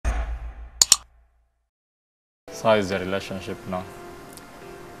So how is the relationship now?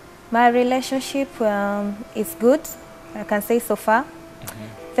 My relationship is good, I can say so far.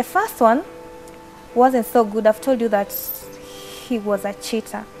 The first one wasn't so good. I've told you that he was a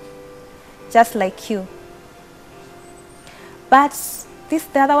cheater, just like you. But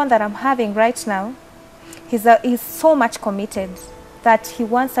the other one that I'm having right now, he's so much committed that he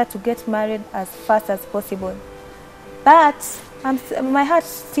wants her to get married as fast as possible. But my heart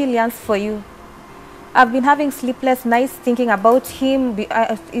still yearns for you. I've been having sleepless nights thinking about him.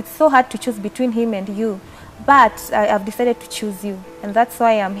 It's so hard to choose between him and you. But I've decided to choose you, and that's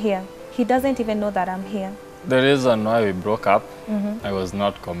why I'm here. He doesn't even know that I'm here. The reason why we broke up, I was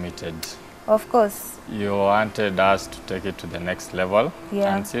not committed. Of course. You wanted us to take it to the next level.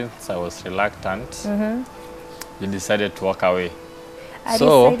 Yeah. And since I was reluctant, you decided to walk away. I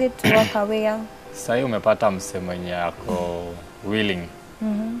decided to walk away. Sasa umepata mse mwenye ako willing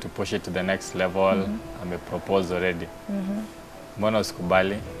to push it to the next level. Amepropose already. Mbona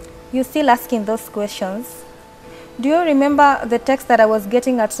usikubali? You're still asking those questions. Do you remember the text that I was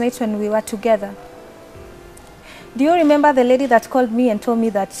getting at night when we were together? Do you remember the lady that called me and told me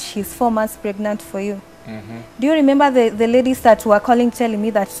that she's 4 months pregnant for you? Do you remember the ladies that were calling telling me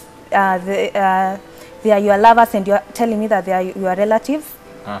that they are your lovers and you're telling me that they are your relatives?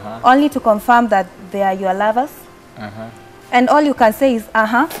 Only to confirm that they are your lovers? And all you can say is,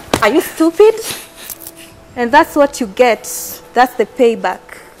 are you stupid? And that's what you get. That's the payback.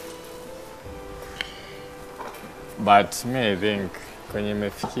 But me, I think, kwenye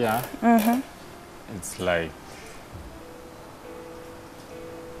mefikia, it's like,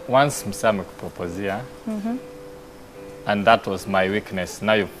 once msa amekupropozia, and that was my weakness.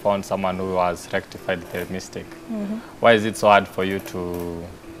 Now you've found someone who has rectified the mistake. Why is it so hard for you to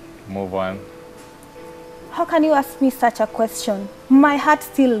move on? How can you ask me such a question? My heart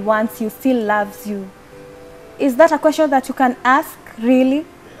still wants you, still loves you. Is that a question that you can ask, really?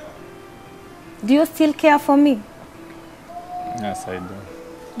 Do you still care for me? Yes, I do.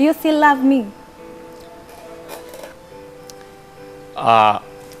 Do you still love me?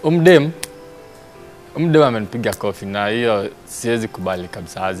 Umdem amenipiga kofi na hiyo siwezi kubali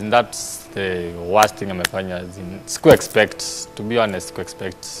kabisa. As in, that's the worst thing amefanya. As in, siku expect, to be honest, siku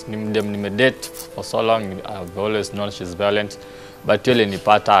expect. Nimedate for so long, I've always known she's violent, but yole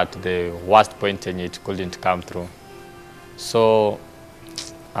nipata at the worst point and it couldn't come through. So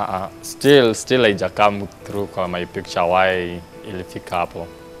still haija come through kwa my picture why ilifika hapo.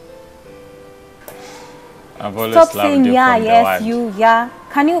 I've always Stop loved saying you yeah, from the yes, word. you, yeah.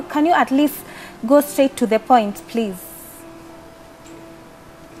 Can you at least go straight to the point, please?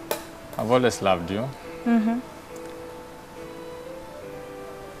 I've always loved you.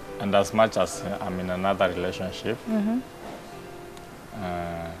 And as much as I'm in another relationship,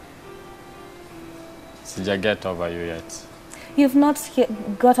 sija get over you yet. You've not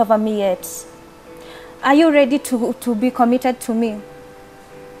got over me yet. Are you ready to be committed to me?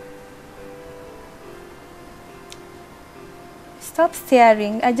 Stop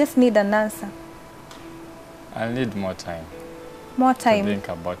staring. I just need an answer. I need more time. More To time. think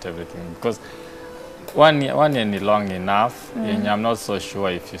about everything, because one year ni long enough. And I'm not so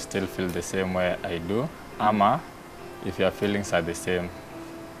sure if you still feel the same way I do, ama if your feelings are the same.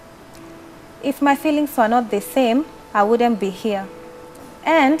 If my feelings were not the same, I wouldn't be here.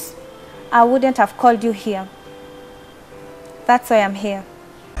 And I wouldn't have called you here. That's why I'm here.